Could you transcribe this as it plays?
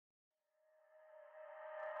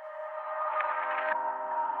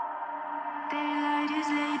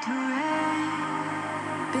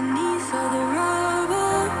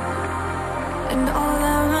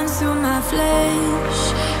flesh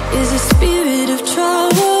is a spirit of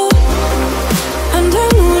trouble. Under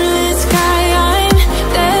moonlit sky, I'm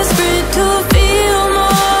desperate to feel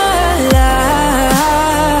more alive,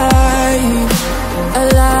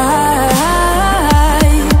 alive.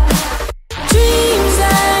 Dreams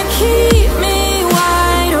that keep me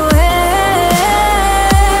wide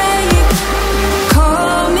awake.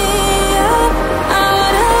 Call me up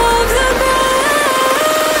out of the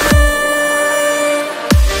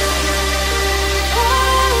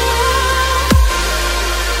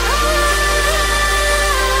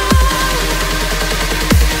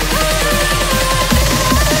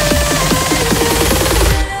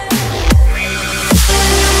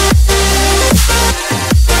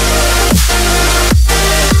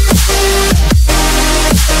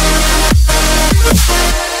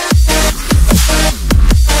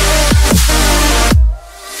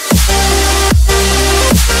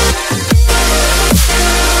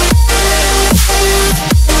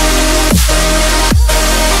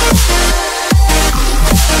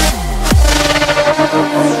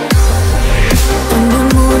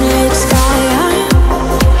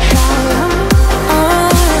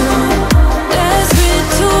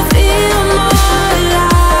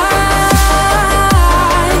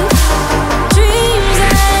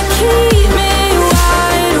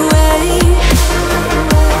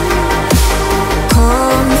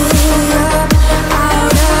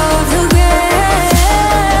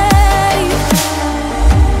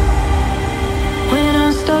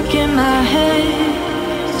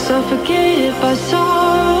suffocated by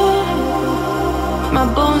sorrow. My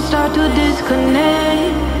bones start to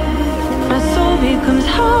disconnect. My soul becomes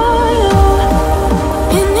hollow.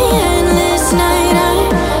 In the endless night, I'm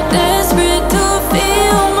desperate to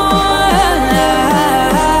feel more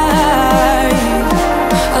alive,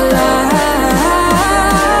 alive.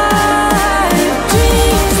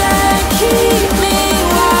 Dreams that keep me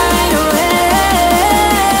wide awake.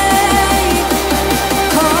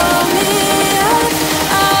 Call me up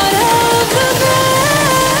out of the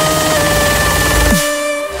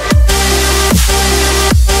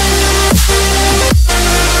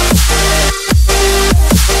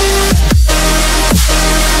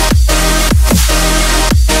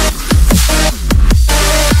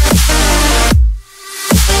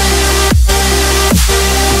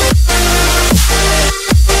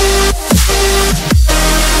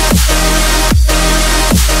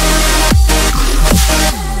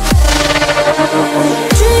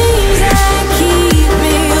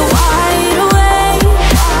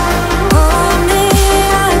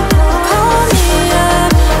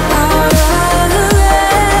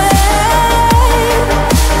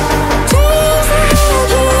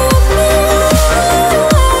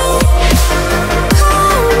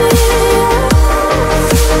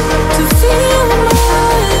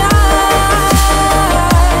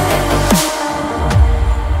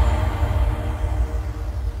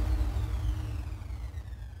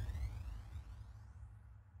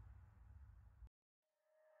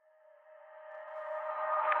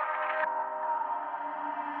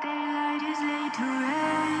daylight is laid to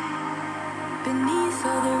rest beneath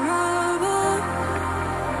all the rubble,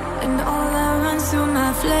 and all that runs through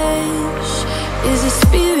my flesh is a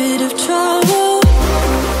spirit of trouble.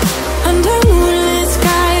 Under moonlit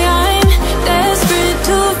sky, I'm desperate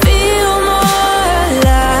to feel more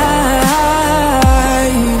alive,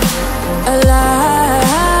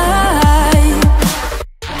 alive.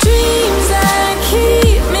 Dreams that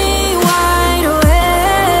keep me wide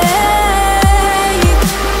awake.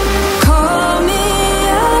 Call me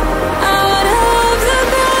up out of the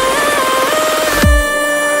bed.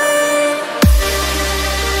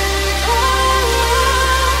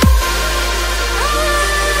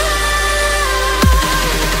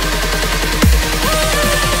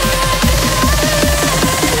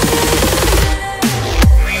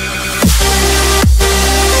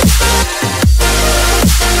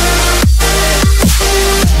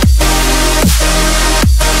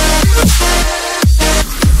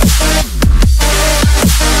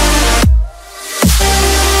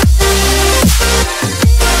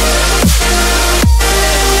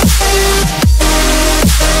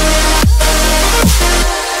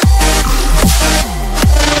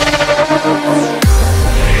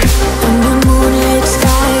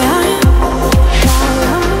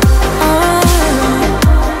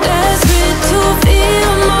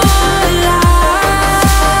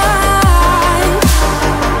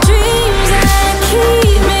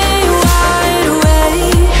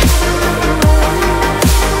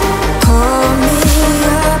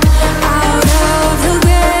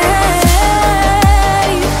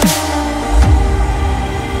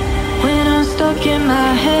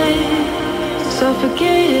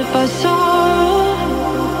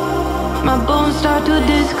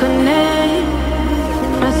 disconnect.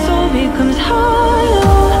 My soul becomes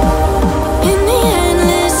hollow.